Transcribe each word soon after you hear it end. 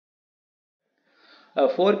A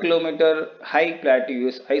 4 kilometer high plateau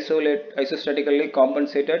is isostatically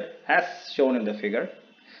compensated as shown in the figure,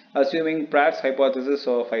 assuming Pratt's hypothesis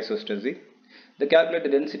of isostasy. They calculate the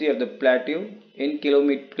density of the plateau in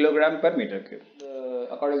kilogram per meter cube.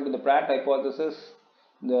 According to the Pratt hypothesis,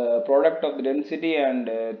 the product of the density and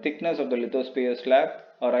thickness of the lithosphere slab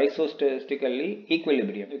are isostatically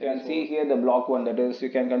equilibrium. You can see here the block 1, that is, you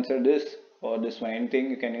can consider this or this one, anything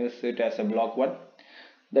you can use it as a block 1.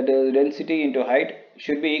 That is, density into height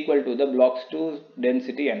should be equal to the blocks 2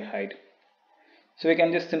 density and height. So we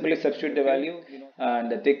can just simply substitute the value, and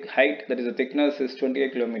the thick height, that is the thickness, is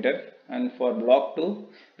 28 kilometer, and for block 2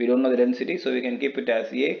 we don't know the density, so we can keep it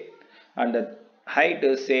as A, and the height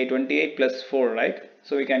is say 28 plus 4, right?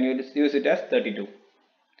 So we can use it as 32.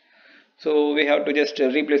 So we have to just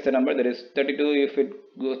replace the number, that is 32. If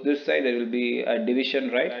it goes this side, there will be a division,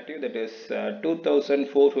 right? That is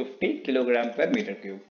 2450 kilogram per meter cube.